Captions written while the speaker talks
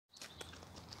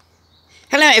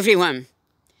Hello everyone,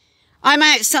 I'm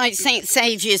outside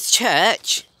St.saviours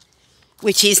church,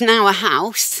 which is now a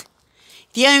house.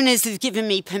 The owners have given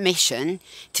me permission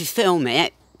to film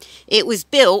it. It was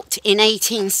built in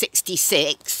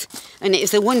 1866 and it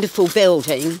is a wonderful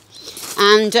building,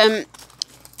 and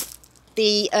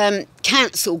the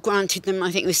council granted them,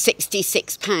 I think it was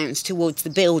 £66 towards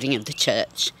the building of the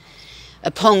church,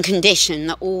 upon condition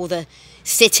that all the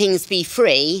sittings be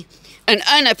free and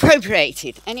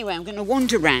unappropriated. Anyway, I'm going to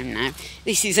wander around now.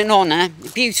 This is an honour, a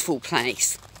beautiful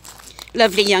place.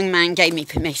 Lovely young man gave me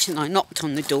permission. I knocked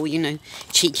on the door, you know,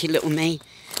 cheeky little me.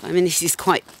 I mean, this is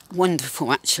quite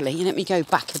wonderful, actually. Let me go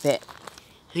back a bit.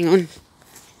 Hang on.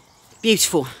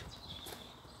 Beautiful.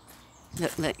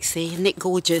 Look, let's see, isn't it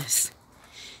gorgeous?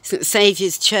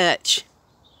 St.saviours Church.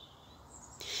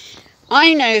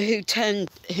 I know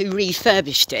who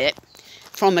refurbished it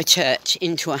from a church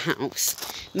into a house,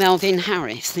 Melvyn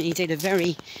Harris, and he did a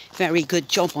very, very good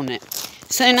job on it.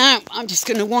 So now I'm just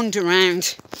going to wander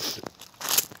around.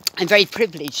 I'm very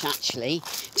privileged, actually,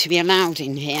 to be allowed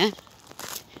in here.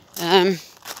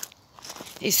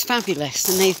 It's fabulous,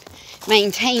 and they've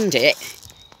maintained it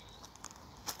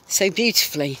so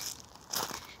beautifully.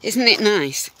 Isn't it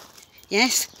nice?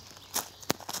 Yes?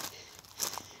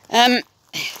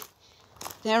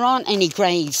 There aren't any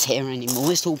graves here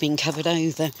anymore. It's all been covered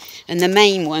over, and the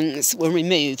main ones were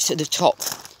removed to the top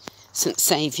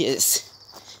St.saviours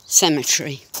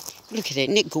cemetery. Look at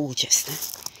it, isn't it gorgeous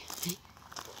though?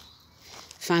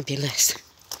 Fabulous.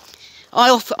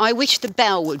 I wish the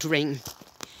bell would ring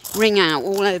out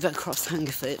all over across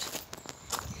Hungerford.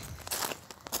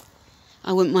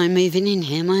 I wouldn't mind moving in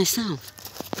here myself.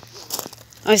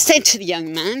 I said to the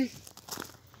young man,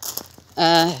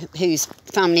 whose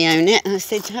family own it, and I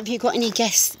said, have you got any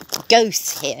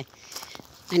ghosts here?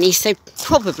 And he said,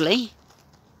 probably.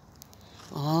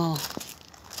 Oh,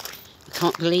 I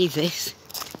can't believe this.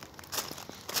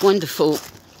 Wonderful.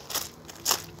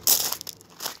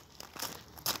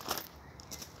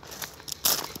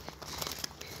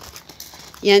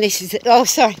 Yeah, this is it. Oh,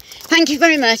 sorry. Thank you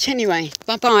very much anyway.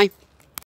 Bye-bye.